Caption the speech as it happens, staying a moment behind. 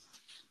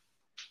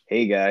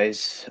Hey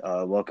guys,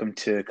 welcome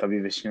to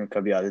Kabhi Vishnu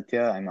Kabhi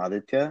Aditya. I'm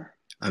Aditya,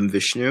 I'm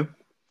Vishnu.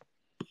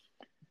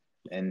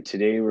 and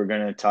today we're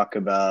going to talk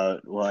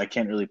about, well, I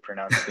can't really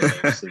pronounce the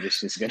name, so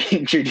Vishnu's going to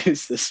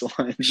introduce this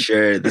one.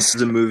 Sure, this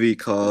is a movie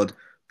called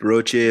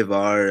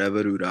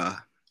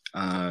Brochevarevarura,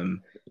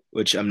 um,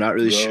 which I'm not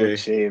really sure.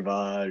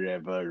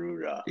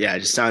 Brochevarevarura. Yeah, I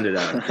just sounded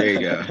out. There you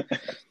go.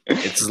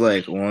 It's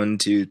like 1,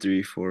 2,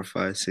 3, 4,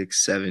 5,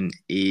 6, 7,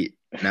 8,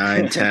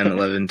 9, 10,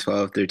 11,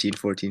 12, 13,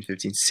 14,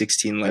 15,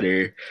 16 letter Oh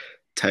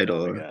my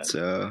title. God.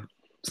 So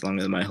as long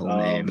as my whole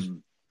name.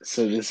 Um,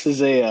 so this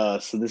is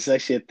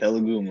actually a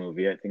Telugu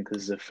movie. I think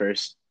this is the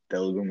first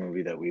Telugu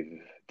movie that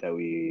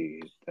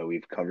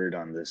we've covered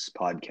on this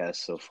podcast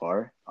so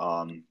far.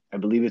 I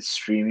believe it's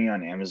streaming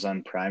on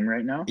Amazon Prime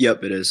right now.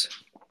 Yep, it is.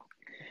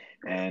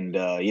 And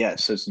yeah,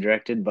 so it's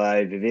directed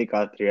by Vivek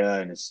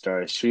Atria and it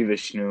stars Sri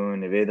Vishnu,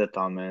 Niveda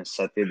Thomas,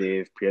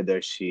 Satyadev,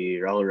 Priyadarshi,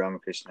 Rahul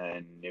Ramakrishna,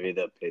 and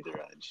Niveda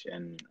Pediraj,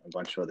 and a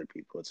bunch of other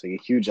people. It's like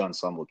a huge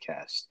ensemble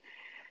cast.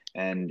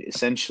 And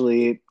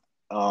essentially,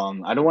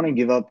 I don't want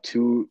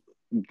to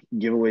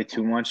give away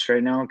too much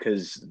right now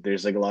because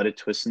there's like a lot of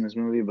twists in this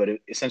movie. But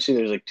essentially,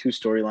 there's like two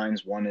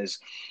storylines. One is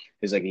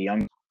like a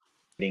young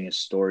writing a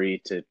story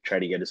to try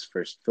to get his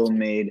first film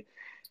made,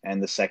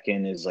 and the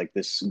second is like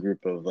this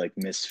group of like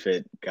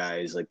misfit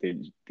guys, like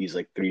these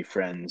like three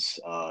friends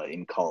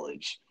in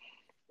college.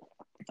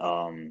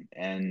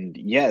 And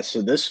yeah,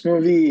 so this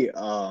movie,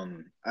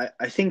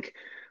 I think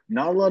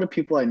not a lot of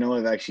people I know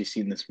have actually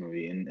seen this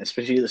movie, and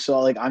especially so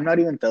like I'm not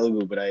even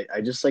Telugu, but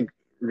I just like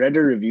read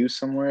a review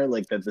somewhere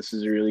like that this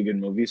is a really good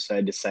movie, so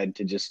I decided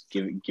to just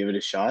give it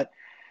a shot.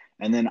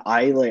 And then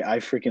I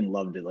freaking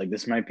loved it. Like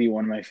this might be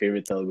one of my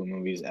favorite Telugu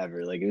movies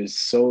ever. Like it was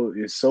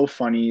so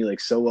funny, like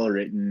so well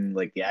written,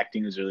 like the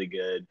acting was really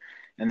good.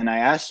 And then I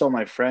asked all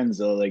my friends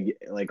though,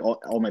 like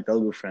all my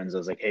Telugu friends, I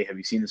was like, hey, have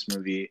you seen this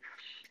movie?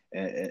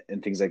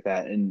 And things like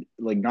that. And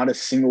like not a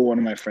single one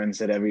of my friends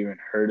had ever even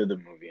heard of the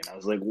movie. And I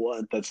was like,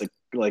 what? That's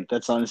like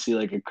that's honestly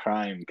like a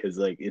crime because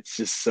like it's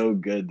just so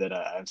good that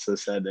I'm so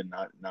sad that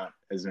not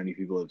as many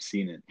people have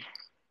seen it.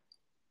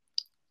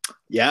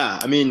 Yeah,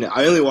 I mean,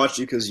 I only watched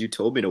it because you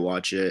told me to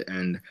watch it,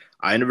 and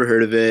I never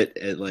heard of it.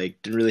 It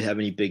like didn't really have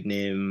any big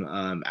name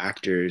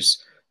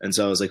actors, and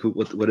so I was like,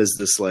 what is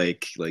this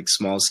like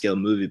small scale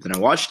movie?" Then I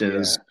watched it. And it Yeah.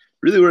 was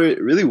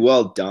really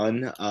well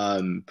done.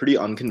 Pretty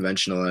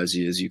unconventional, as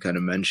you kind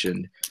of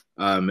mentioned.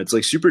 It's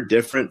like super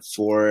different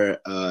for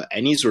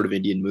any sort of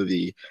Indian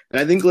movie, and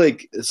I think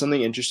like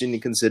something interesting to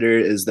consider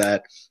is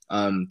that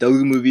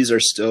Telugu movies are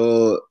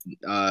still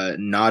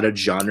not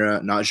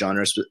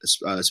genre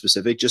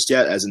specific just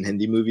yet, as in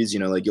Hindi movies. You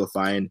know, like you'll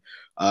find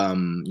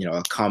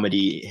a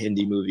comedy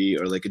Hindi movie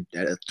or like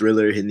a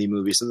thriller Hindi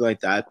movie, something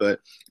like that. But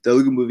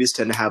Telugu movies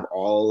tend to have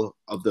all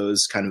of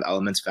those kind of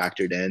elements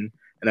factored in,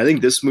 and I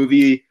think this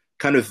movie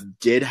kind of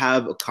did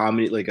have a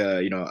comedy, like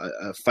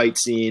a fight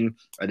scene,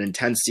 an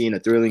intense scene, a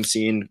thrilling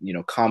scene,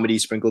 comedy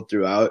sprinkled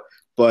throughout.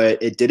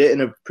 But it did it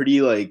in a pretty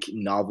like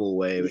novel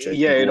way, which I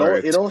Yeah, think it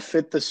worked. all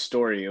fit the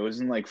story. It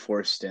wasn't like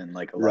forced in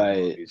like a lot of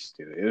Right. movies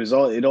do.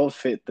 It all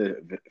fit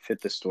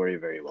the story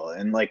very well.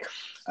 And like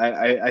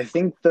I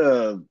think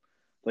the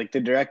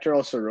director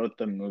also wrote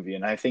the movie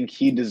and I think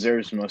he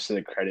deserves most of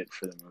the credit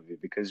for the movie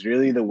because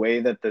really the way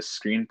that the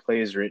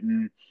screenplay is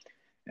written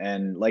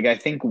and like I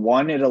think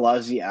one it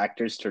allows the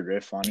actors to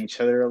riff on each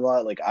other a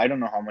lot. Like I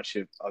don't know how much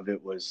of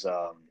it was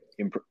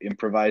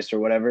improvised or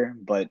whatever,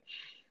 but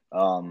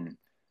um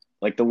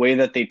like the way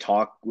that they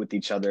talk with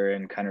each other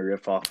and kind of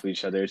riff off of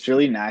each other, it's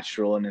really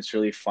natural and it's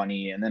really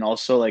funny. And then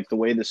also like the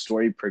way the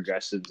story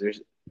progresses,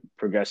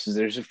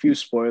 there's a few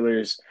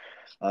spoilers.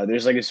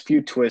 There's like a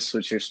few twists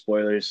which are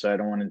spoilers, so I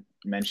don't want to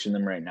mention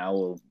them right now.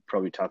 We'll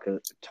probably talk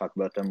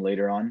about them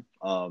later on.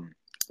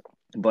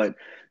 But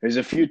there's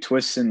a few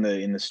twists in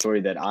the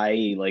story that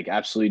I like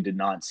absolutely did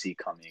not see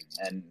coming,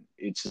 and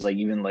it's like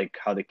even like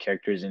how the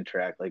characters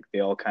interact, like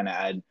they all kind of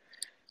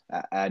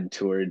add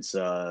towards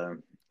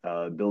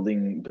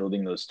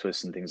building those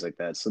twists and things like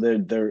that. So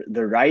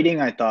the writing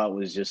I thought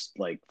was just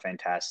like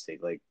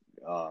fantastic. Like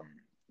um,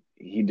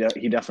 he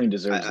definitely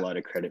deserves a I, lot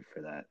of credit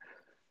for that.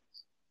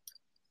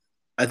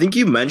 I think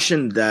you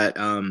mentioned that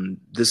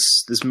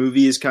this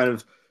movie is kind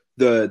of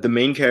the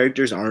main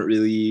characters aren't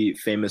really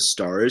famous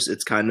stars.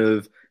 It's kind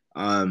of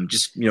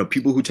just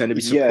people who tend to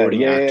be Yeah,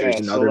 supporting yeah, yeah, actors yeah.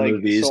 in So other like, so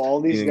movies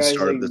all these being the guys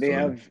star of like this they one.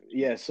 have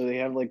yeah. So they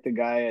have like the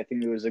guy. I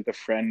think it was like a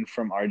friend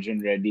from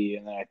Arjun Reddy,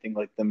 and then I think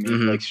like the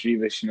main like Hmm. Sri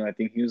Vishnu. I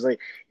think he was like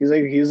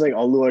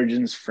Allu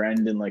Arjun's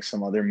friend in like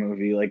some other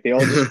movie. Like they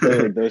all just play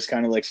like those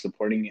kind of like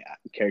supporting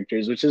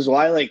characters, which is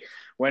why like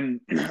when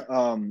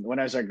when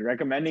I was like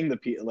recommending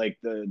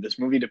this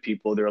movie to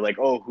people, they were like,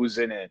 oh, who's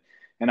in it?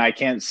 And I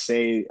can't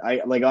say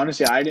I like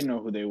honestly I didn't know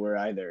who they were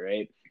either,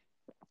 right?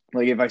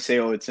 Like if I say,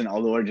 oh, it's an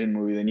Allu Arjun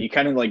movie, then you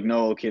kind of like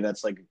know, okay,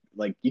 that's like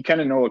you kind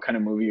of know what kind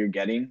of movie you're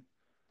getting,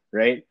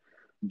 right?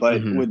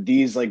 But Hmm. with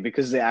these, like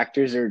because the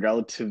actors are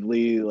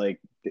relatively like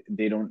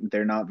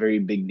they're not very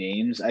big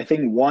names. I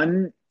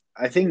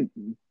think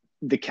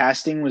the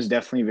casting was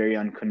definitely very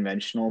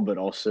unconventional, but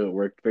also it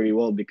worked very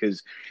well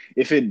because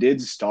if it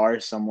did star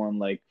someone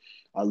like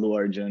Allu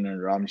Arjun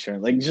or Ram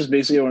Charan, like just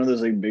basically one of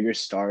those like bigger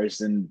stars,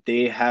 then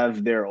they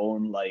have their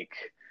own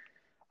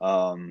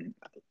um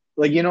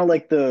like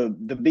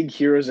the big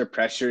heroes are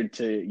pressured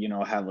to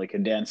have like a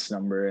dance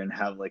number and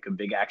have like a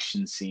big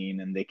action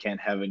scene, and they can't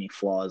have any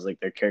flaws, like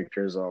their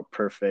characters are all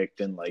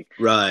perfect and like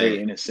very Right.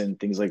 innocent,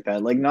 things like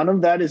that. Like none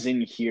of that is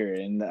in here,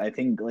 and I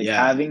think like Yeah.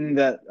 having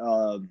that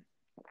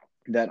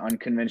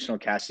unconventional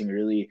casting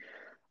really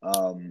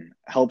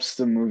helps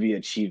the movie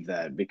achieve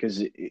that,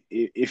 because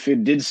if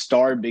it did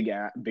star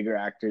bigger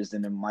actors,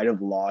 then it might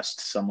have lost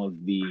some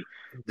of the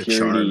The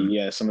purity, charm.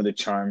 yeah, some of the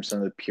charm, some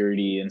of the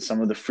purity, and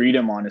some of the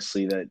freedom,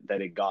 honestly, that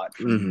it got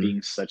from Hmm.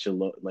 being such a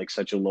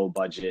low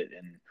budget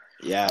and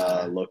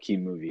Yeah. low key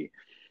movie.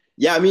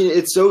 Yeah, I mean,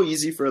 it's so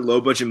easy for a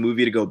low budget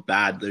movie to go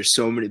bad. There's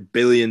so many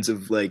billions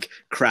of like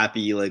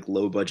crappy like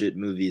low budget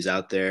movies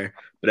out there.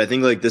 But I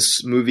think like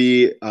this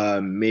movie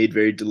made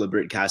very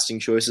deliberate casting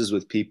choices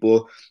with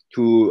people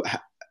who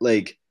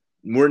like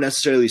weren't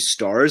necessarily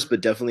stars,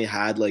 but definitely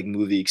had like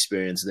movie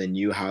experience. And they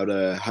knew how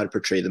to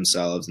portray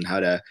themselves and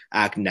how to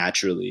act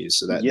naturally.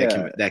 So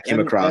Yeah, that came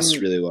and across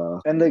and really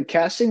well. and the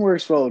casting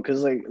works well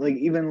because like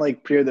even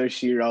like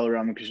Priyadarshi, Rahul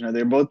Ramakrishna,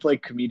 they're both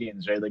like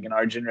comedians, right? Like in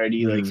Arjun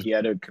Reddy, like Mhm. he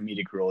had a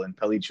comedic role, and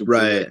Peli Choopur,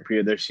 like Right.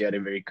 Priyadarshi had a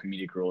very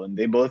comedic role, and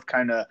they both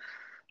kind of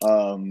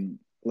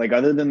like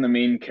other than the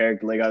main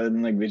character, like other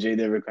than like Vijay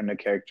Deverakonda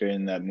character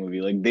in that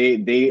movie, like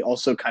they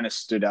also kind of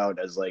stood out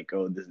as like,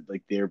 oh, this,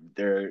 like their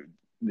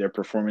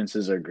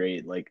performances are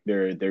great, like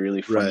they're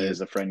really funny Right.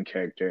 as a friend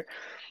character.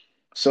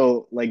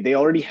 So like they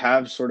already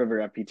have sort of a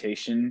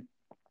reputation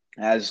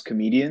as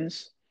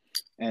comedians,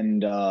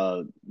 and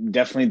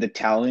definitely the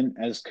talent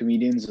as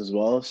comedians as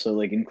well. So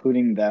like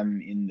including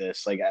them in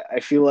this, like I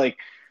feel like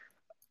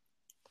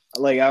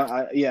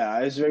yeah,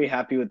 I was very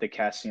happy with the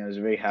casting. I was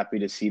very happy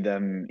to see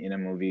them in a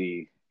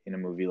movie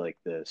like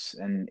this.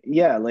 And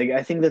yeah, like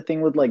I think the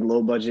thing with like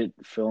low budget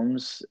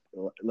films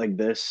like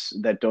this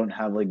that don't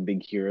have like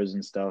big heroes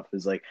and stuff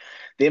is like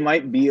they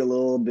might be a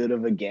little bit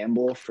of a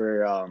gamble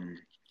for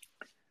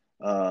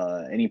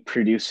any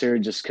producer,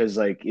 just because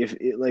like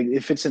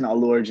if it's an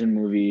Allu Arjun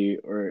movie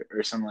or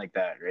something like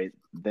that, right?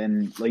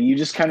 Then like you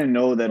just kind of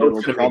know that Oh,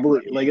 it's gonna make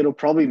money. it'll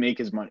probably make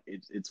its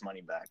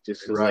money back,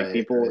 just because like Right.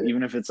 people, Right.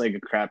 even if it's like a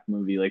crap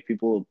movie, like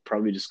people will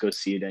probably just go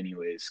see it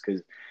anyways,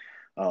 because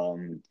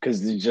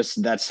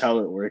just that's how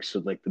it works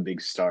with like the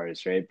big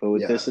stars, right? But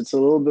with Yeah. this, it's a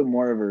little bit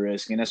more of a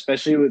risk, and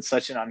especially with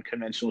such an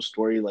unconventional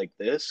story like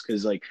this,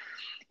 because like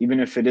even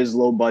if it is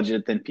low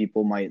budget, then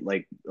people might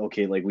like,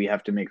 okay, like we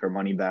have to make our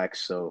money back,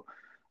 so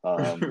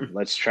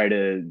let's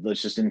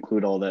just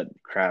include all that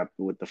crap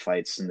with the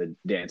fights and the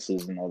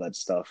dances and all that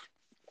stuff,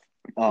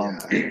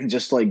 Yeah.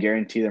 just to like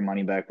guarantee their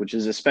money back, which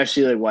is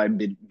especially like why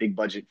big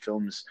budget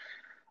films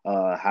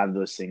have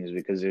those things,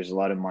 because there's a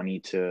lot of money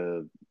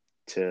to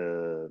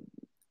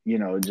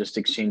just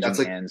exchanging That's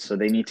like hands, so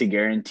they need to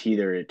guarantee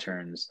their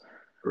returns.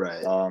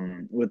 right.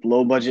 With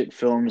low budget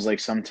films, like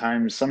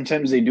sometimes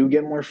they do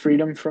get more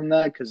freedom from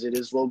that because it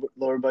is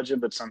lower budget,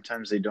 but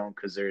sometimes they don't,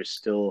 because there's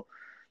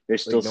Like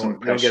still no, some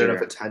you don't get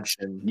enough pressure.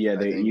 attention, Yeah, I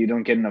think. you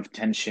don't get enough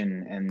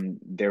tension, and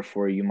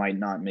therefore you might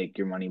not make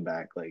your money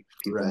back. Like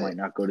people Right. might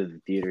not go to the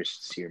theaters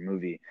to see your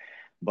movie.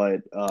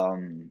 But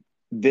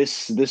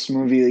this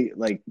movie,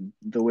 like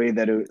the way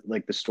that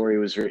like the story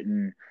was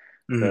written,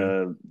 Hmm.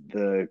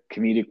 the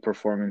comedic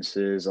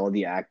performances, all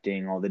the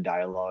acting, all the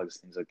dialogues,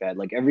 things like that,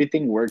 like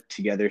everything worked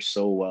together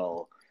so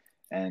well,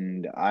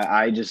 and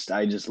I just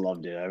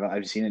loved it.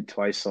 I've seen it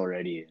twice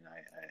already, and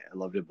I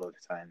loved it both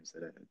times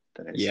that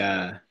I saw it.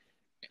 Yeah.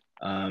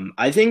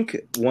 I think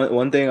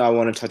one thing I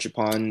want to touch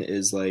upon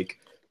is like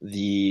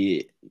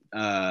the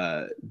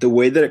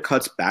way that it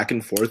cuts back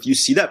and forth. You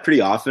see that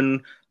pretty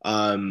often.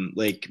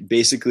 Like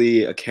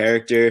basically a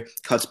character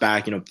cuts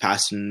back,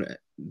 past and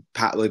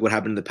like what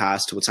happened in the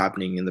past to what's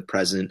happening in the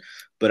present.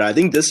 But I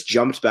think this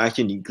jumped back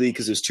uniquely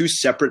because there's two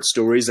separate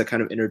stories that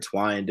kind of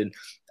intertwined, and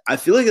I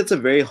feel like it's a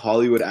very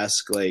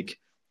Hollywood-esque like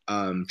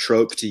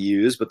trope to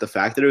use. But the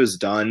fact that it was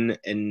done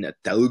in a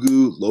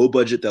Telugu, low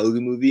budget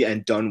Telugu movie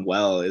and done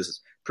well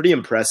is pretty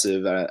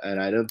impressive. And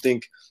I don't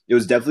think it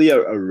was definitely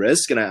a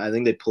risk, and I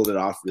think they pulled it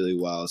off really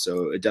well.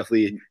 So it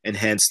definitely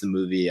enhanced the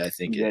movie, I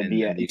think, Yeah, and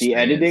the the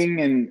experience.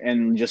 editing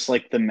and just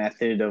like the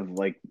method of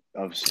like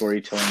of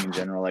storytelling in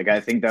general, like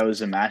I think that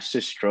was a master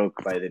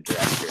stroke by the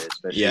director,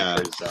 especially Yeah.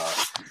 because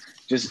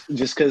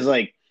just because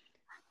like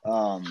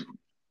um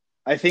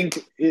I think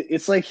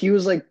it's like he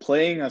was like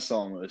playing us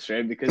almost,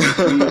 right? Because if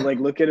you like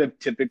look at a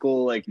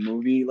typical like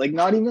movie, like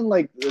not even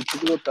like a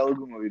typical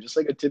Telugu movie, just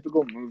like a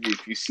typical movie,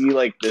 if you see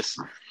like this,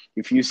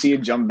 if you see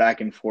it jump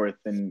back and forth,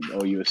 then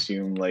you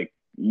assume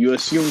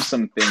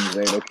some things,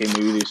 right? Okay,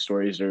 maybe these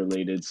stories are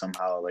related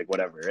somehow, like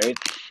whatever, right?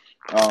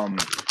 Um,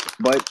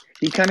 but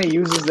he kind of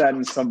uses that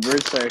and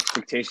subverts our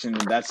expectation,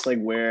 and that's like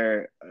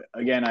where,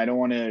 again, I don't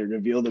want to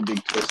reveal the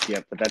big twist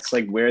yet, but that's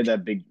like where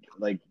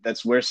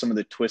that's where some of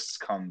the twists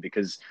come,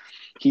 because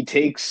he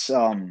takes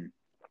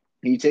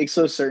he takes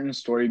those certain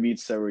story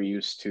beats that we're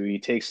used to. He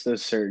takes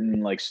those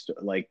certain like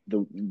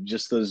the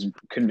just those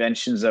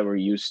conventions that we're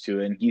used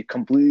to, and he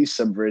completely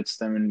subverts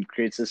them and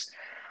creates this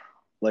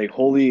like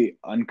wholly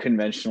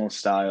unconventional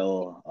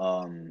style,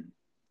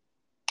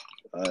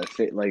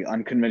 like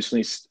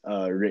unconventionally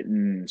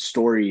written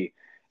story.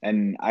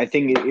 And I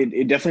think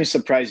it definitely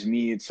surprised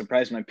me. It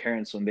surprised my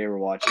parents when they were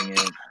watching it.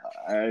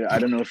 I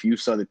don't know if you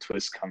saw the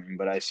twist coming,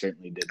 but I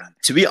certainly didn't.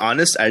 To be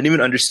honest, I didn't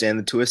even understand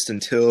the twist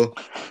until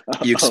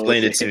you Oh,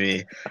 explained it to okay.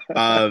 me.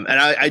 And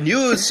I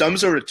knew it was some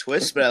sort of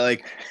twist, but I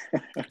like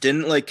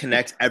didn't like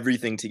connect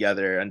everything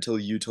together until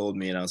you told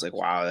me, and I was like,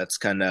 wow,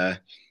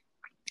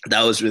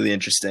 that was really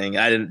interesting.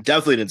 I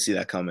definitely didn't see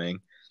that coming,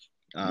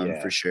 for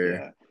Yeah, sure.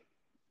 yeah.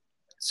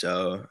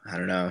 So I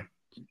don't know.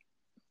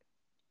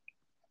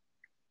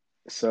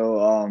 So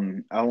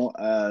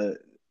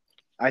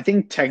I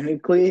think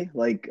technically,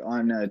 like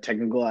on a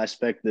technical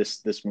aspect,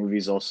 this movie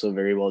is also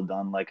very well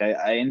done. Like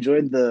I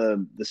enjoyed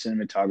the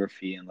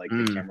cinematography and like the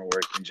Mm, camera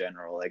work in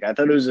general. Like I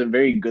thought it was a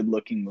very good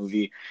looking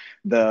movie.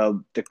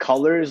 The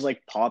colors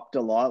like popped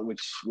a lot,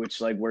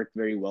 which like worked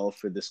very well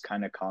for this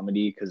kind of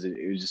comedy because it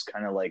was just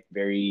kind of like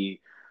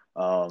very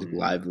like um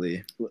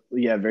lively.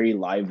 yeah, very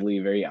lively,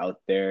 very out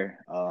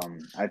there.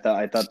 I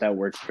thought that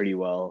worked pretty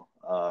well.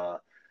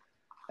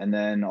 And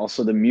then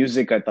also the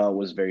music I thought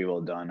was very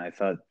well done. I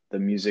thought the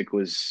music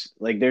was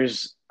like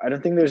I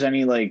don't think there's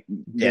any like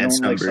they Dance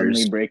don't like suddenly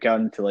numbers. break out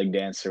into like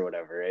dance or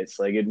whatever. It's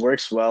like it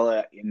works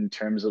well in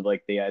terms of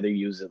like they either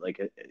use it like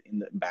in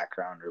the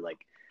background or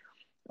like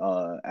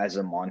as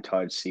a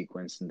montage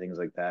sequence and things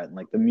like that. And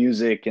like the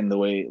music and the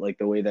way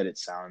that it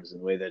sounds and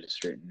the way that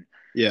it's written.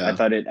 I Yeah,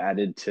 thought it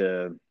added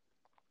to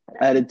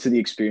the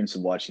experience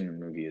of watching the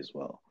movie as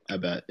well. I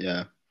bet.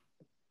 Yeah.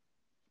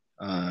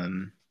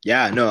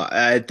 Yeah, no,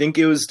 I think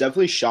it was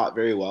definitely shot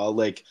very well.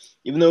 Like,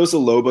 even though it was a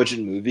low budget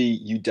movie,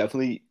 you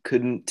definitely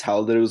couldn't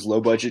tell that it was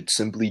low budget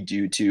simply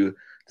due to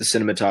the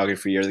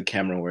cinematography or the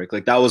camera work.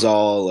 Like, that was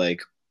all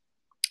like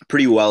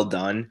pretty well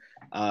done.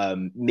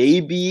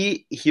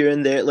 Maybe here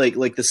and there,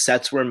 like the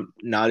sets were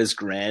not as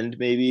grand.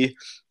 Maybe,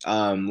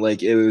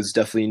 like it was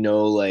definitely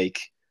no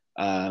like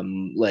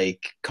Karan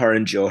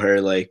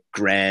Johar like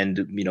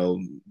grand,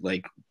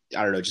 like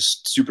I don't know,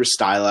 just super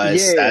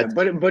stylized Yeah, yeah, sets.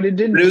 but it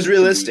didn't But it was need to be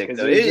realistic because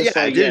though. it was just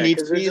Yeah, it like didn't yeah, need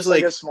to because it was be. It's just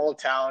like like a small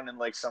town and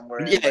like somewhere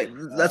in yeah, like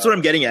that's what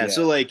I'm getting at.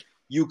 So yeah, like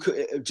you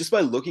could just by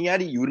looking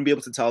at it, you wouldn't be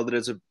able to tell that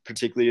it's a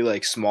particularly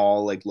like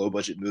small, like low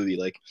budget movie.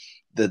 Like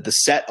the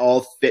set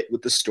all fit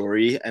with the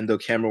story and the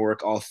camera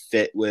work all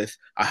fit with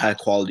a high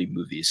quality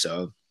movie.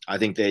 So I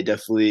think they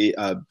definitely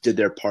did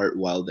their part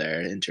well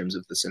there in terms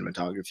of the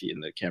cinematography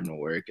and the camera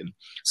work and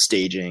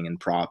staging and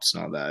props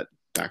and all that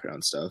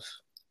background stuff.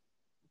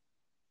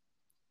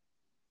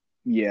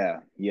 yeah,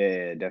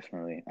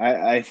 definitely.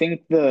 I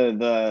think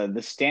the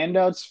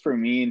standouts for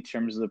me in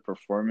terms of the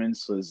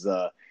performance was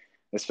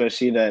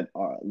especially that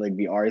like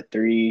the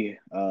R3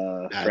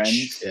 Batch,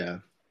 friends. yeah.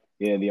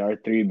 Yeah, the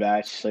R3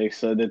 batch. Like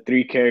so the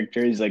three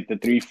characters, like the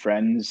three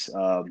friends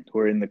who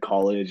are in the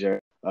college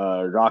are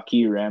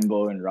Rocky,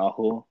 Rambo, and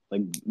Rahul.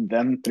 Like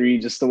them three,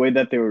 just the way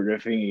that they were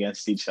riffing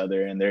against each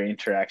other and their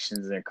interactions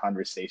and their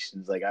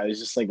conversations. Like I was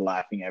just like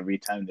laughing every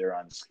time they were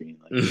on screen.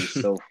 Like it was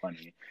so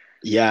funny.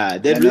 Yeah,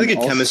 they had And really then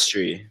good also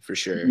chemistry for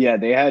sure. yeah,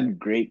 they had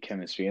great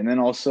chemistry. And then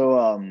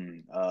also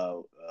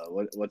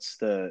what's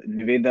the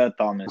Niveda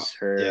Thomas,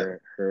 Yeah.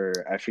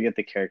 her I forget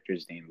the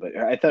character's name, but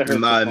I thought her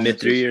performance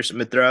Mitri was or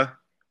Mitra.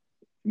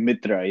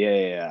 Mitra,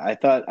 yeah. I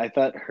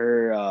thought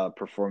her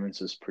performance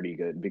was pretty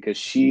good because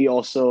she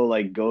also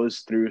like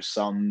goes through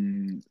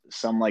some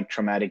like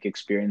traumatic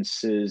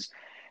experiences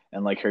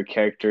and like her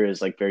character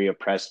is like very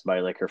oppressed by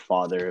like her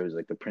father who's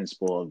like the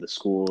principal of the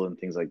school and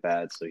things like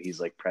that. So he's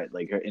like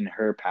in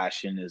her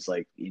passion is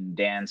like in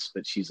dance,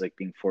 but she's like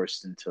being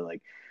forced into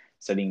like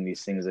studying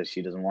these things that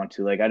she doesn't want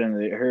to. Like I don't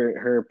know,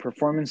 her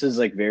performance is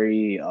like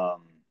very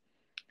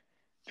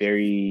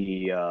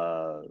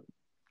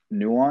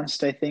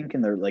nuanced, I think,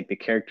 and the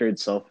character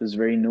itself is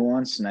very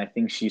nuanced, and I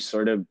think she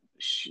sort of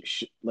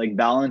like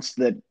balanced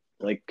that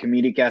like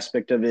comedic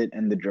aspect of it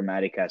and the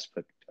dramatic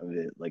aspect of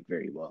it like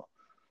very well.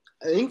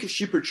 I think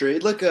she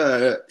portrayed like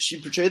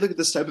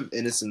this type of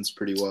innocence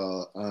pretty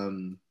well.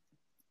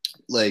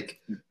 Like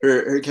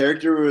her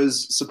character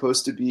was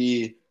supposed to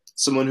be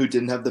someone who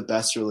didn't have the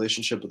best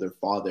relationship with her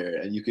father,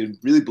 and you could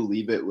really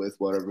believe it with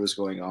whatever was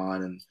going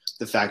on and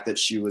the fact that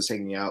she was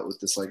hanging out with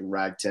this like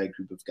ragtag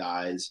group of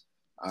guys.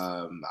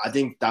 I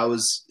think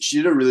she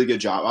did a really good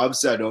job.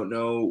 Obviously, I don't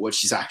know what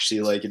she's actually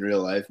like in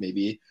real life.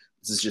 Maybe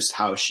this is just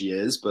how she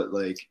is, but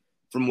like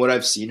from what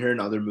I've seen her in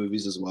other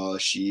movies as well,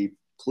 she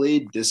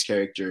played this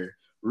character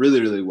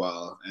really, really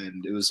well,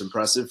 and it was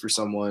impressive for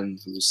someone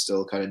who was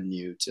still kind of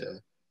new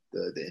to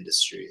the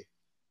industry.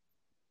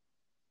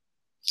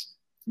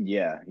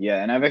 Yeah,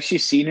 and I've actually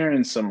seen her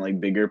in some like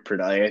bigger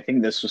production. I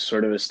think this was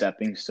sort of a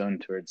stepping stone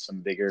towards some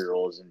bigger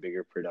roles and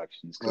bigger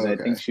productions because I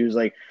Okay. think she was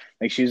like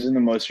she was in the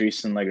most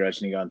recent like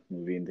Rajnikanth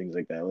movie and things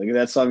like that. Like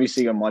that's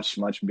obviously a much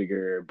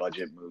bigger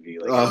budget movie.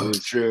 Like it Oh,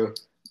 was true.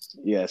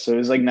 yeah, so it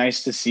was like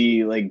nice to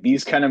see like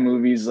these kind of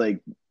movies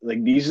like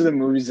like these are the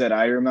movies that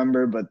I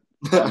remember, but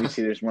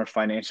obviously there's more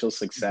financial Those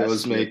success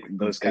with make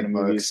those kind big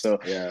of movies.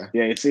 bucks. So Yeah.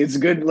 yeah, it's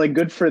good, like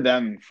good for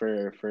them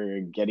for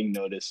getting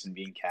noticed and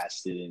being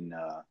casted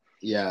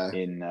Yeah.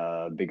 in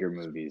bigger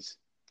movies.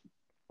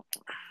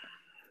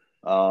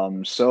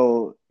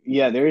 So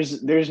yeah,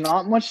 there's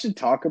not much to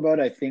talk about,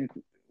 I think,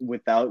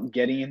 without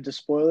getting into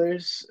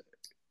spoilers.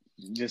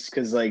 Just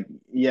because, like,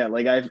 yeah,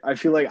 like I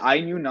feel like I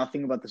knew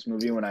nothing about this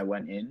movie when I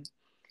went in, And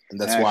and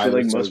that's I why feel it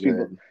like was so most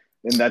people, good.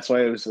 and that's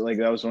why it was like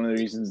that was one of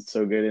the reasons it's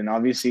so good. And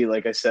obviously,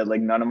 like I said,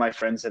 like none of my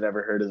friends had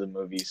ever heard of the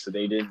movie, so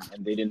they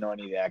didn't know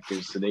any of the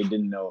actors, so they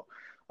didn't know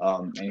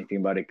anything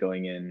about it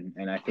going in,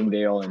 and I think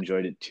they all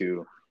enjoyed it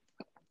too.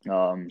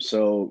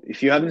 So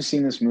if you haven't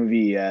seen this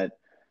movie yet,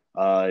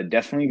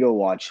 definitely go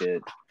watch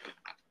it.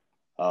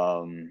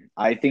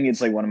 I think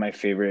it's like one of my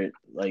favorite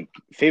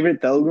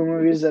Telugu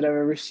movies that I've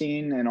ever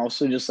seen, and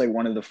also just like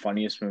one of the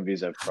funniest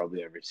movies I've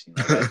probably ever seen.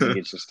 Like I think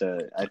it's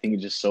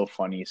just so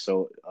funny,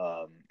 so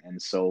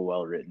and so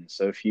well written.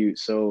 So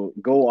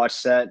go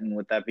watch that. And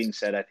with that being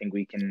said, I think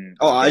we can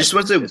Oh, I get just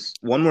want to into. say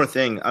one more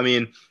thing. I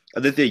mean,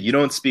 Aditya, you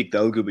don't speak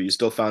Telugu, but you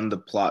still found the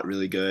plot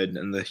really good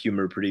and the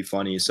humor pretty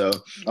funny. So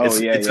Oh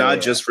yeah, it's yeah, not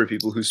yeah. just for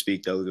people who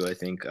speak Telugu. I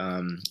think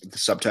the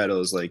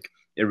subtitles like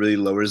it really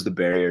lowers the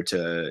barrier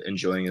to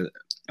enjoying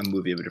a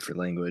movie of a different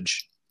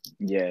language.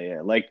 Yeah,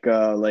 yeah.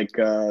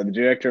 The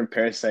director of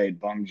Parasite,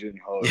 Bong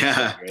Joon-ho, said,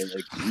 Yeah, right?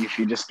 Like if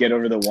you just get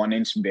over the 1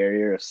 inch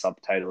barrier of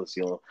subtitles,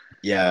 you'll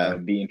yeah.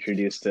 be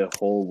introduced to a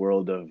whole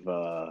world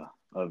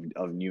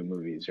of new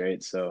movies,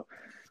 right? So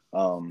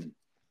um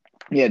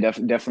yeah,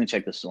 definitely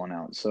check this one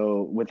out.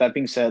 So with that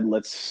being said,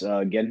 let's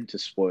get into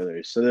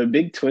spoilers. So the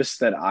big twist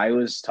that I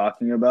was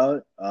talking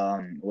about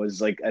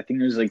was like I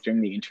think it was like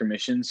during the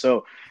intermission.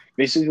 So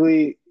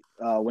basically,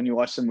 when you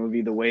watch the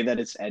movie, the way that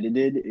it's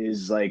edited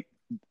is like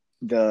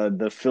the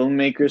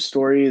filmmaker's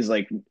story is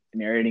like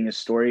narrating a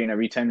story, and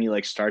every time he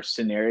like starts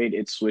to narrate,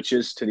 it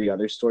switches to the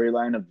other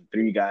storyline of the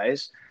three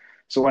guys.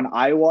 So when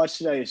I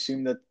watched it, I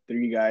assumed that the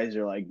three guys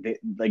are like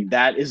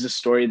that is the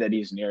story that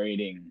he's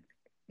narrating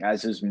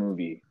as his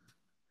movie,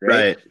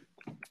 right? Right.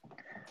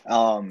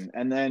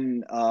 And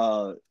then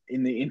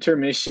in the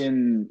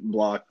intermission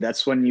block,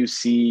 that's when you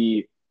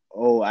see,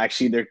 oh,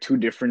 actually, they're two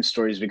different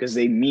stories because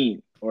they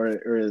meet, or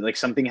like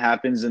something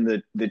happens, and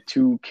the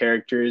two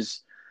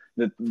characters,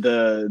 the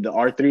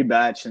R3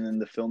 batch and then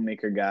the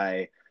filmmaker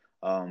guy,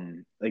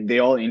 like they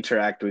all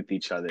interact with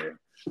each other.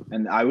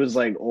 And I was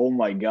like, "Oh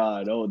my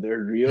god! Oh, they're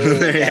real!"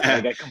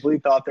 Yeah, I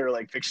completely thought they were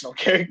like fictional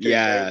characters, right?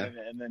 yeah.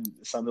 And then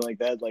something like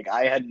that. Like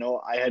I had no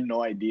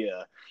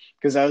idea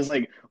because I was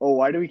like, oh,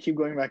 why do we keep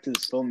going back to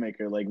this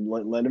filmmaker? Like,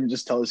 let him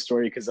just tell his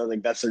story because I was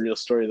like, that's the real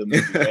story of the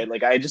movie, right?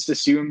 Like, I just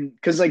assume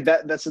because like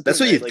that's the That's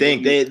thing, what you right? Like, when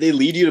think. you They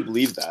lead you to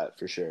believe that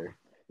for sure.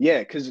 yeah,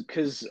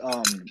 because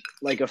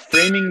like a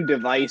framing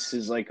device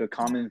is like a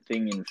common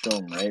thing in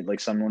film, right? Like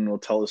someone will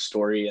tell a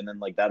story and then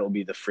like that'll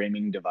be the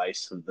framing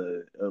device of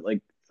the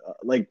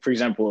like for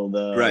example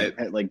Right.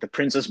 the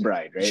Princess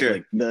Bride, right? Sure.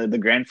 Like the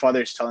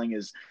grandfather is telling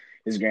his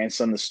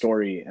grandson the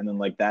story, and then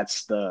like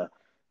that's the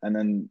and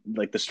then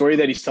like the story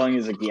that he's telling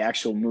is like the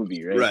actual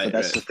movie, right? But Right.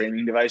 that's Right. the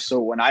framing device. So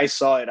when I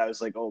saw it, I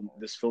was like, oh,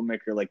 this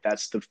filmmaker, like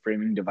that's the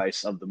framing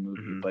device of the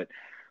movie. Hmm. But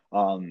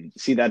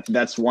see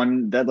that's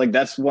one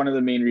of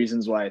the main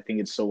reasons why I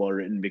think it's so well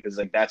written, because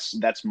like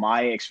that's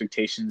my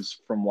expectations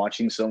from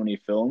watching so many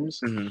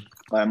films. Hmm.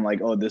 I'm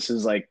like, oh, this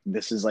is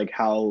like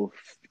how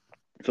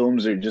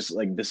films are, just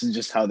like this is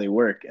just how they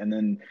work. And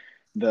then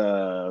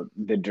the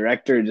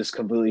director just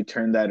completely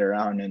turned that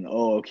around, and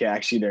oh, okay,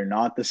 actually they're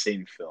not the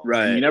same film. And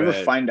Right. Right.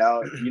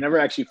 you never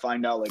actually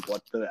find out like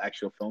what the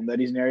actual film that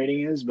he's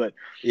narrating is. But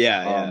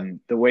Yeah. Yeah.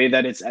 the way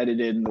that it's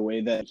edited and the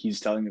way that he's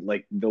telling it,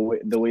 like the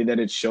way that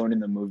it's shown in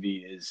the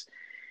movie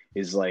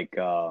is like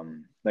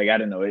I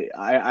don't know,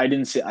 I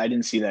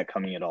didn't see that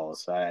coming at all.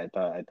 So I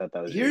thought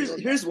that was really well done.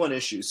 Here's one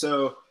issue.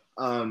 So,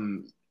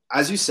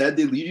 as you said,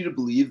 they lead you to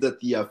believe that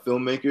the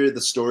filmmaker, the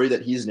story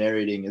that he's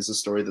narrating, is the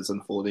story that's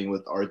unfolding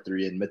with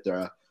R3 and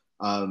Mitra.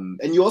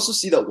 And you also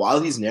see that while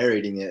he's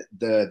narrating it,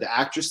 the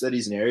actress that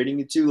he's narrating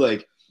it to,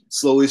 like,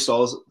 slowly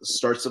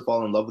starts to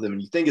fall in love with him,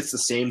 and you think it's the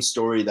same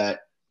story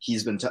that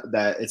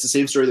that it's the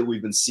same story that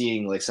we've been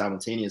seeing like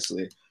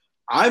simultaneously.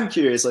 I'm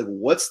curious, like,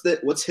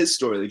 what's his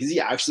story? Like, is he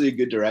actually a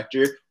good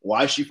director?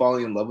 Why is she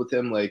falling in love with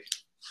him? Like,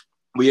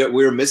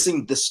 we're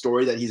missing the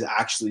story that he's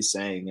actually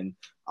saying. And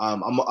I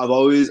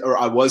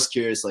was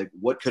curious, like,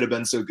 what could have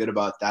been so good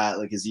about that?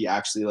 Like, is he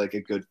actually like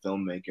a good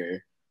filmmaker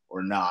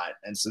or not?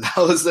 And so that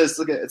was this.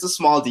 Look, it's a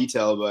small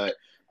detail, but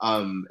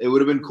it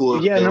would have been cool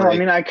if Yeah, they no, I like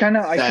mean, I said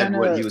kind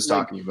what he of was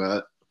talking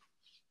about.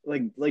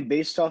 like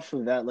based off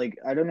of that, like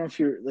I don't know if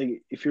you're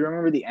like if you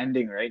remember the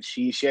ending, right?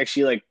 She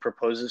actually like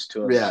proposes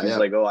to him. Yeah, She's yeah.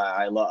 like, "Oh,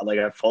 I love like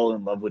I fall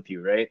in love with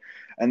you," right?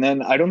 And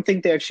then I don't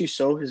think they actually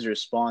show his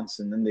response,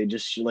 and then they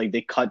just like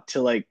they cut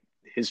to like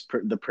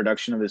the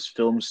production of his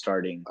film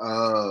starting,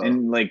 Oh,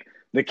 and like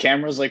the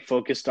camera's like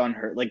focused on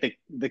her, like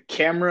the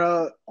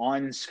camera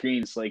on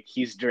screens, like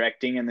he's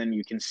directing, and then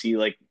you can see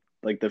like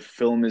the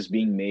film is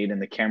being made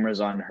and the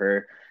camera's on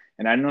her,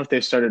 and I don't know if they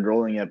started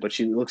rolling yet, but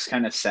she looks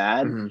kind of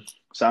sad. Mhm.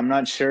 So I'm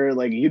not sure.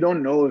 Like, you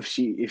don't know if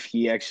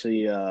he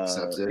actually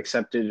Accept it.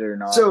 accepted it or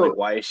not. Like, So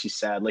why is she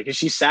sad? Like, is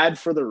she sad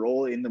for the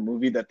role in the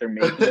movie that they're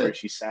making, or is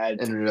she sad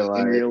in real in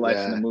life, real life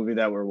in the yeah, movie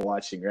that we're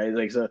watching? Right?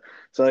 Like, so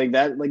like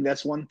that, like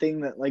that's one thing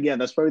that, like, yeah,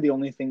 that's probably the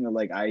only thing that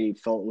like I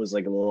felt was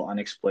like a little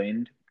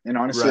unexplained. And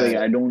honestly, like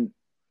right. I don't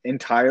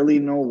entirely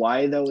know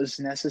why that was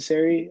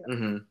necessary,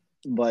 Hmm.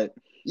 but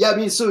Yeah, I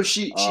mean, so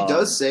she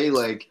does um, say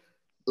like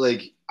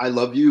I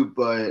love you,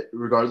 but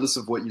regardless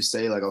of what you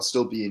say, like I'll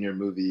still be in your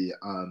movie.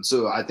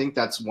 So I think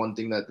that's one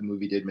thing that the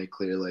movie did make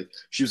clear. Like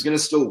she was gonna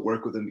still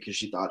work with him because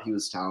she thought he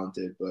was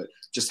talented, but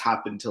just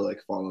happened to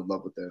like fall in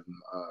love with him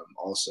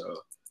also.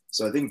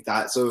 So I think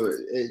that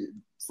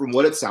from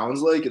what it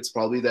sounds like, it's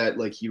probably that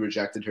like he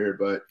rejected her,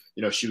 but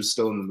you know she was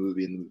still in the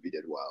movie and the movie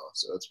did well.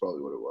 So that's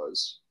probably what it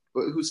was.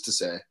 But who's to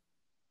say?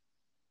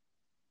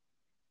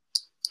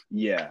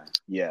 yeah,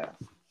 yeah.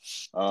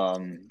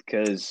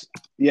 Because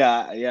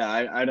yeah,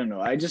 I don't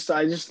know. I just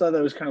thought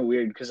that was kind of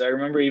weird because I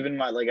remember even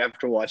my like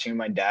after watching,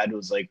 my dad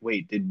was like,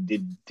 "Wait,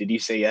 did he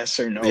say yes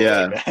or no?"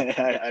 Like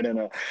Yeah. I don't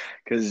know,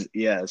 because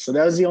yeah. So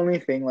that was the only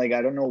thing. Like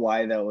I don't know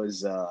why that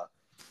was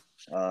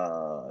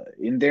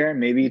in there.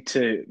 Maybe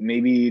to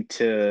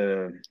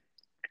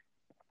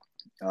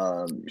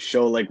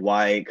show like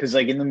why, because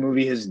like in the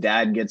movie his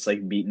dad gets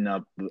like beaten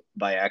up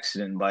by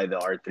accident by the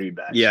R3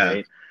 batch, Yeah.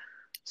 right?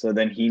 So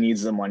then he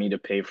needs the money to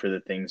pay for the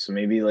thing. So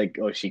maybe like,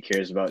 oh, she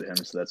cares about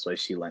him, so that's why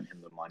she lent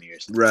him the money or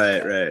something like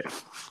Right. that. Right.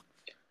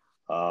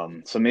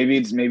 So maybe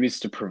it's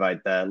to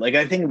provide that. Like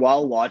I think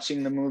while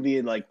watching the movie,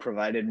 it like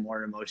provided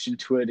more emotion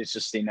to it. It's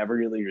just they never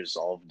really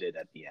resolved it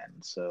at the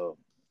end. So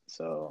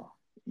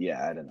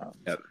yeah, I don't know.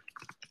 Yep.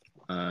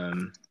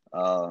 Um.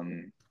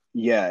 Um,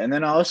 yeah, and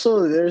then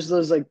also there's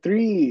those like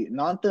three,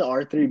 not the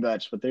R3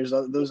 batch, but there's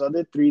those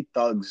other three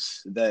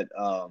thugs that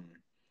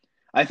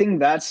I think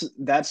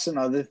that's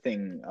another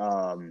thing.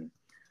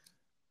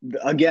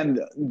 Again,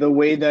 the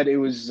way that it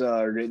was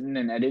written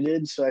and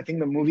edited, so I think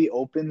the movie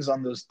opens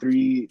on the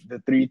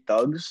three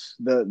thugs,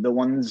 the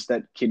ones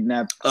that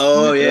kidnap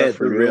Oh Mitra yeah,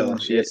 for the real real. when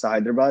she Yeah. gets to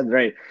Hyderabad,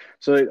 right?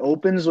 So it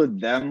opens with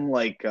them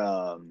like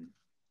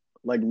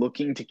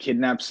looking to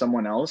kidnap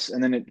someone else,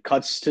 and then it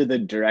cuts to the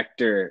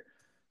director,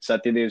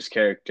 Satyadev's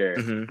character,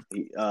 Hmm.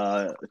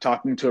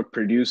 talking to a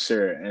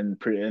producer, and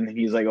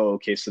he's like, "Oh,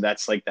 okay, so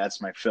that's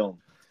my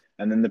film."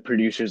 And then the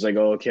producer's like,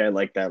 "Oh, okay, I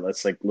like that.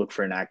 Let's like look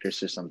for an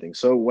actress or something."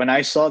 So when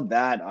I saw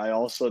that, I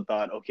also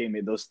thought, okay,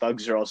 maybe those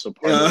thugs are also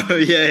part of Oh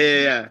the yeah, yeah,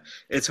 movie. yeah.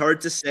 It's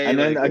hard to say And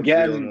then like what's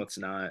real and again, what's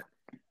not.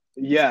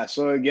 yeah.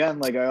 So again,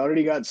 like I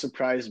already got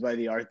surprised by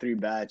the R3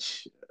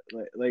 batch,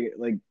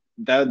 like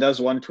that was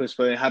one twist,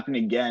 but it happened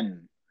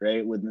again,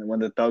 right? When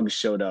the thugs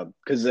showed up,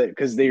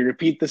 because they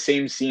repeat the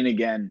same scene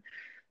again,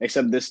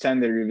 except this time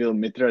they reveal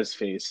Mitra's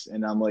face,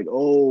 and I'm like,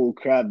 oh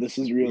crap, this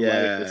is real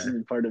life. This Yeah.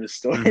 isn't part of a Hmm.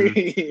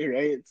 story,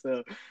 right?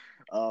 So,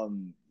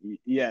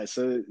 yeah,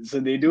 so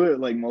they do it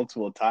like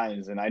multiple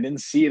times, and I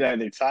didn't see it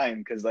either time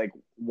because like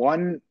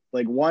one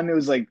it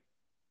was like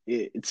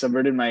it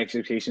subverted my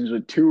expectations.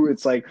 But two,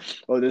 it's like,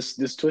 oh,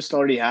 this twist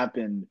already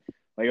happened.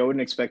 Like I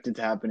wouldn't expect it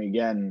to happen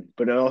again.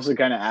 But it also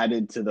kind of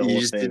added to the You whole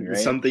just thing, did right?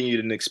 something you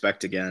didn't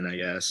expect again, I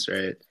guess,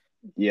 right?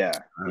 Yeah,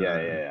 yeah, yeah,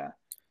 Um, yeah.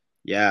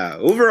 yeah.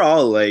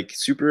 Overall, like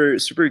super,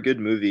 super good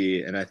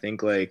movie, and I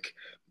think like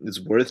it's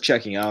worth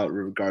checking out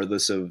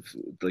regardless of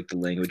like the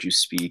language you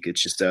speak.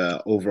 It's just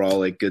a overall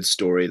like good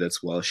story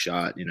that's well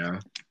shot, you know?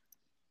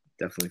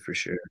 Definitely for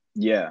sure.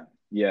 Yeah,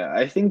 yeah.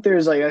 I think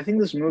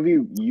this movie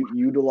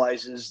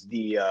utilizes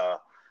the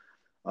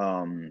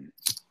um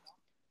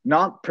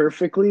not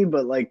perfectly,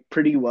 but like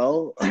pretty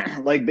well.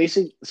 Like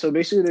basically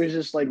there's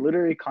this like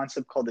literary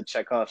concept called the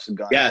Chekhov's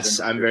gun. I don't Yes,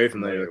 know if I'm you're very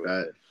familiar familiar with with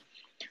that. it.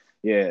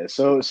 Yeah.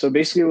 So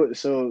basically,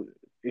 so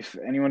if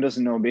anyone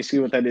doesn't know, basically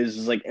what that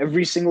is like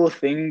every single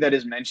thing that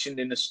is mentioned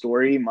in a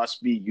story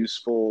must be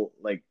useful,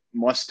 like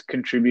must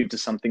contribute to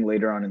something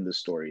later on in the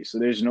story. So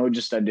there's no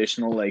just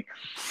additional like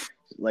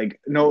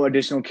no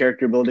additional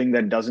character building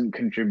that doesn't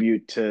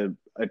contribute to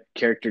a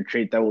character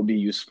trait that will be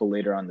useful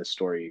later on the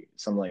story,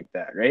 something like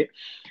that, right?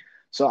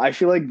 So I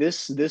feel like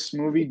this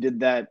movie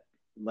did that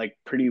like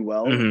pretty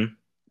well Hmm.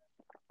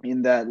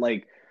 in that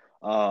like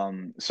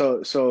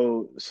so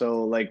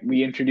like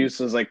we introduced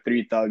those like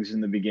three thugs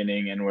in the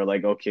beginning and we're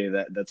like okay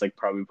that's like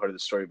probably part of the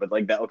story, but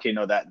like that okay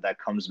no that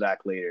comes back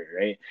later,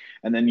 right?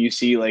 And then you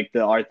see like the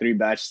R3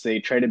 batch, they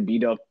try to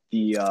beat up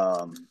the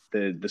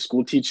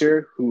school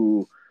teacher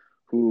who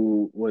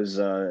was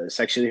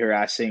sexually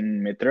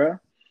harassing Mitra,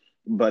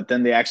 but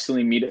then they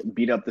accidentally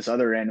beat up this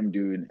other random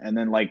dude, and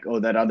then like oh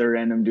that other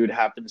random dude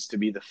happens to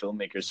be the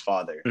filmmaker's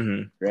father,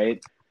 Hmm.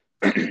 right?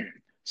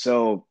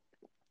 So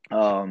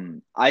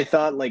I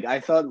thought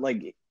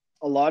like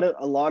a lot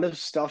of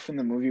stuff in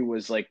the movie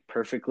was like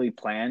perfectly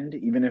planned,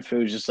 even if it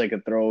was just like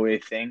a throwaway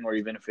thing or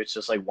even if it's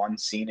just like one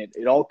scene,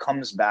 it all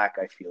comes back,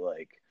 I feel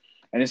like.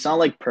 And it's not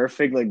like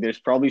perfect, like there's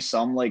probably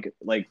some like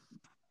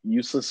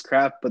useless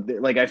crap, but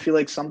like I feel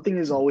like something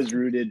is always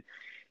rooted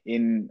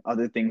in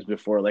other things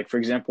before. Like for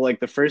example, like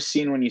the first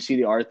scene when you see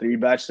the R3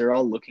 batch, they're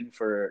all looking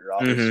for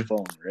Rahul's Hmm.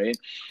 phone, right?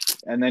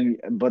 And then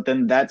but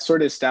then that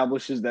sort of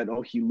establishes that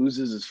he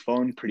loses his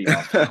phone pretty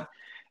often.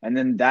 And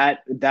then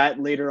that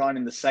later on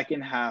in the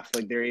second half,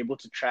 like they're able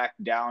to track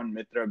down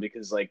Mitra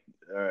because like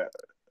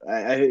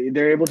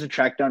they're able to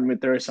track down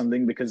Mitra or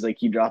something because like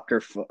he dropped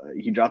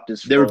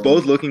his They were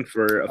both phone looking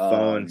for a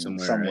phone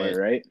somewhere, somewhere,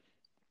 right?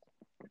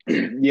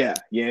 right? Yeah.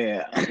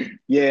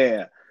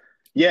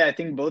 Yeah, I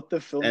think both the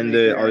And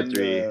the filmmaker and R3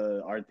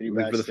 the R3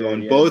 looking for the batch there,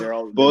 phone. yeah, they're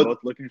Both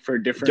both looking for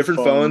different different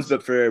phones, phones.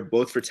 but for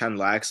both for 10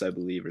 lakhs, I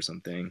believe, or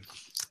something.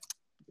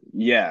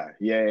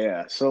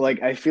 Yeah. So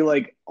like I feel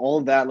like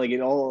all that like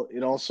it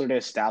all sort of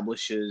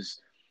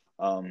establishes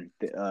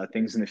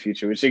things in the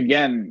future, which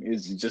again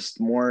is just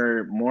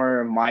more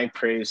of my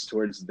praise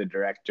towards the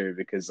director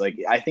because like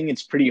I think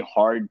it's pretty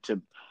hard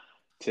to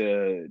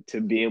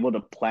be able to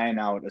plan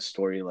out a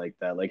story like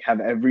that, like have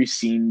every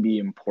scene be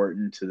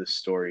important to the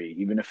story,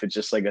 even if it's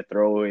just like a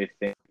throwaway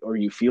thing or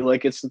you feel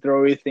like it's a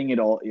throwaway thing, it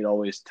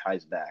always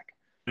ties back.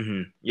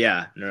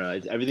 Yeah, no,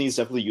 everything is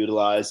definitely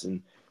utilized,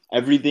 and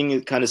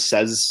everything kind of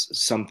says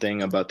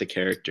something about the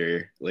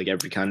character. Like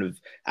every kind of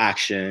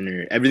action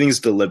or everything's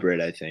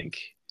deliberate, I think,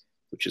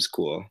 which is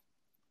cool.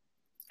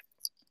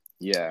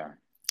 Yeah.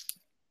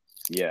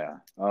 Yeah.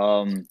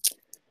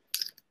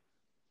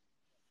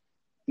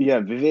 Yeah,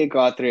 Vivek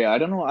Atre. I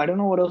don't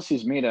know what else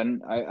he's made.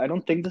 I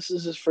don't think this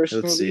is his first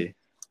Let's movie, see.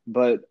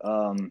 but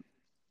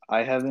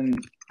I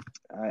haven't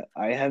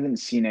I haven't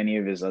seen any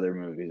of his other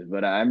movies,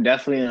 but I'm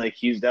definitely like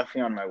he's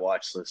definitely on my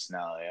watch list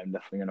now. Like, I'm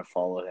definitely gonna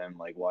follow him,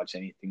 like watch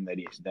anything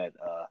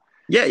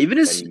Yeah, that he even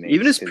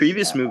makes. his Because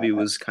previous movie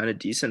was kind of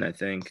decent, I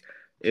think.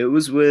 It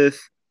was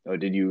with oh,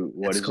 did you?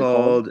 What it's is it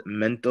called? called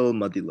Mental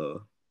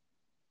Madilo.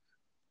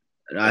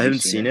 I Have you haven't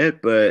seen seen it?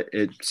 it, but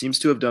it seems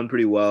to have done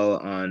pretty well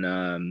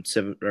on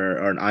seven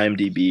or on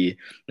IMDb.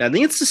 And I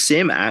think it's the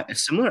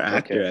similar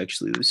actor Okay.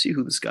 actually. Let's see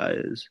who this guy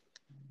is.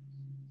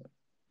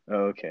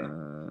 Oh, okay.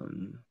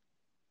 Um,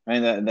 I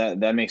mean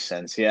that makes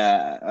sense.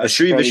 Yeah, I should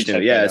Shri probably Vishnu.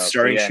 check that Yeah, it's out. But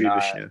starring yeah, Shri no.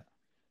 Vishnu.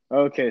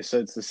 Okay, so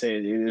it's the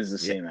same. It is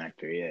the Yeah, same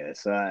actor. Yeah.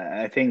 So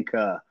I think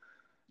I'm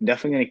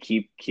definitely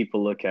gonna keep a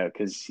lookout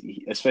because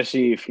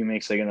especially if he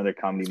makes like another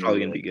comedy it's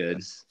probably movie gonna be like good.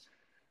 this,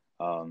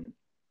 um,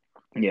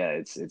 yeah,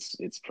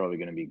 it's probably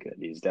gonna be good.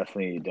 He's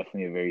definitely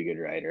a very good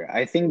writer.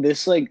 I think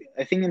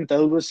in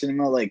Telugu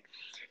cinema, like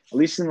at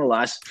least in the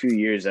last few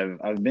years,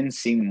 I've been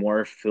seeing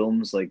more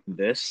films like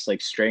this, like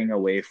straying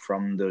away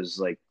from those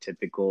like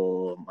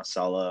typical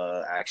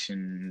masala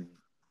action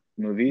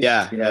movies.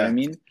 Yeah, You know what I yeah.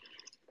 mean?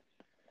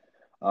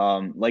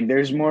 Like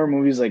there's more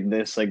movies like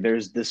this. Like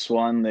there's this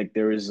one. Like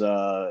there was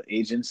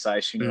Agent Sai Hmm.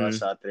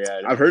 Srinivas Satria.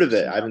 I don't I've know if heard of you've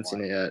it. seen I that haven't seen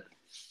one. it yet.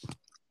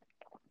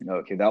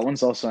 Okay, that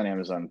one's also on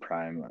Amazon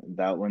Prime.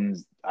 That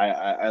one's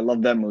I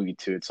love that movie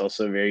too. It's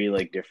also very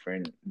like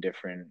different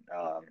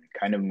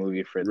kind of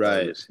movie for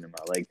Telugu Right.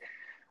 cinema. Like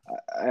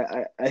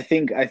I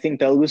think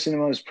Telugu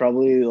cinema is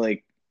probably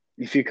like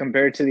if you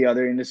compare it to the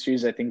other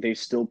industries, I think they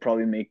still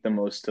probably make the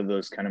most of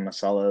those kind of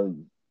masala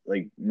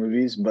like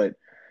movies. But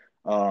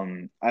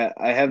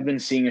I have been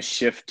seeing a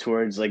shift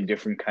towards like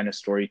different kind of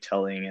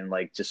storytelling and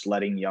like just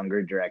letting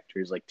younger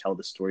directors like tell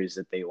the stories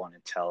that they want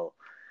to tell.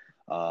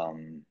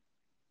 Um,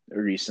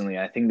 Recently,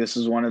 I think this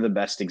is one of the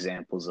best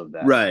examples of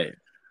that. Right.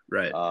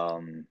 Right.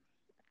 Um,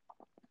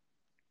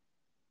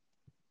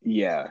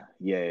 yeah.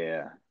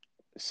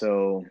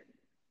 So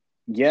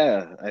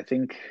yeah, I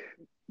think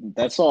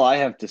that's all I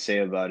have to say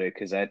about it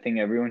because I think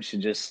everyone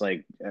should just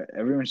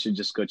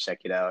go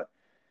check it out.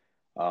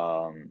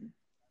 Um,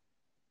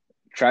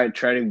 try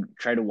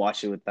to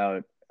watch it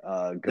without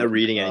go Not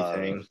reading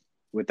anything.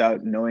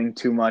 without knowing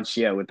too much.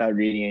 Yeah, without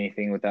reading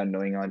anything, without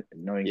knowing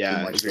too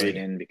Yeah, much going agreed.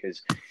 in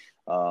because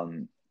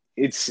um,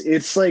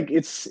 it's like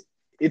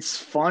it's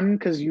fun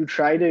because you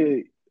try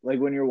to like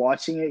when you're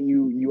watching it,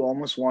 you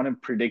almost want to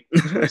predict the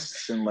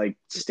twists and like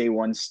stay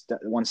one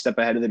step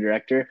ahead of the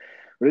director.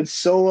 But it's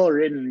so well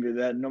written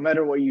that no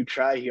matter what you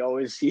try, he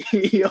always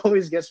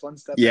gets one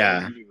step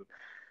ahead of Yeah, you.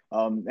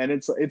 And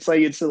it's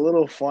like it's a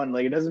little fun.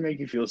 Like it doesn't make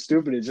you feel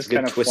stupid. It's it's a just good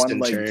kind of twist fun.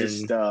 and Like turn, like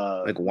just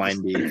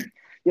windy.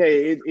 yeah.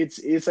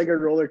 It's like a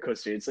roller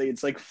coaster.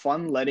 It's like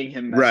fun letting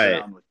him mess Right.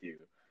 around with you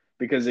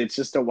because it's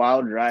just a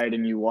wild ride,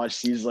 and you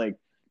watch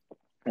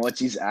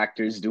these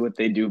actors do what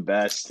they do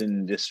best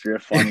and just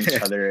riff on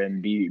each other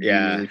and be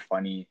Yeah. really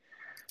funny.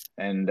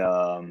 And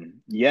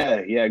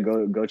yeah,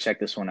 go check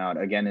this one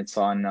out. Again, it's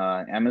on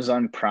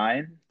Amazon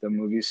Prime. The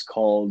movie's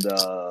called. Do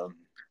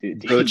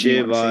you want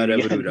to say it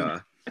again?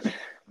 Brochevarevarura.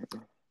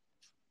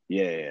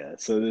 Yeah.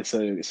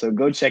 So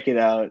go check it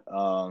out.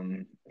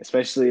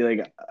 Especially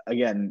like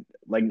again,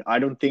 like I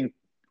don't think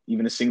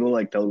even a single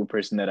like Telugu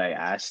person that I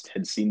asked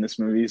had seen this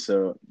movie.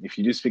 So if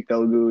you do speak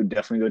Telugu,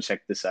 definitely go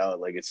check this out.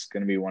 Like it's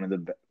gonna be one of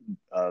the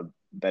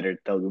better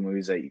Telugu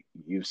movies that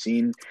you've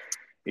seen.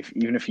 If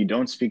even if you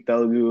don't speak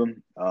Telugu,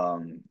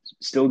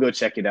 still go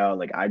check it out.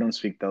 Like I don't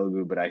speak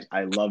Telugu, but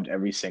I loved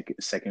every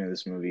second of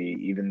this movie,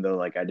 even though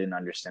like I didn't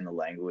understand the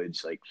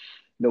language. Like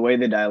the way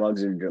the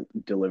dialogues are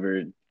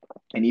delivered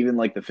and even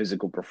like the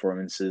physical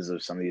performances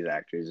of some of these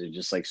actors are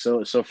just like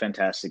so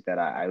fantastic that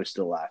I was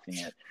still laughing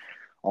at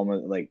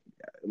almost like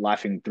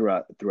laughing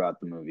throughout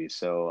the movie.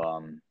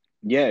 So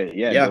yeah,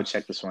 go Yeah,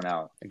 check this one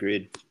out.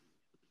 agreed.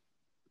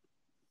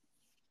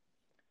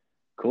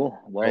 Cool.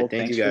 All right, Well, thank you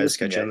thanks for guys.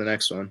 listening, Catch you on the guys.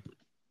 next one.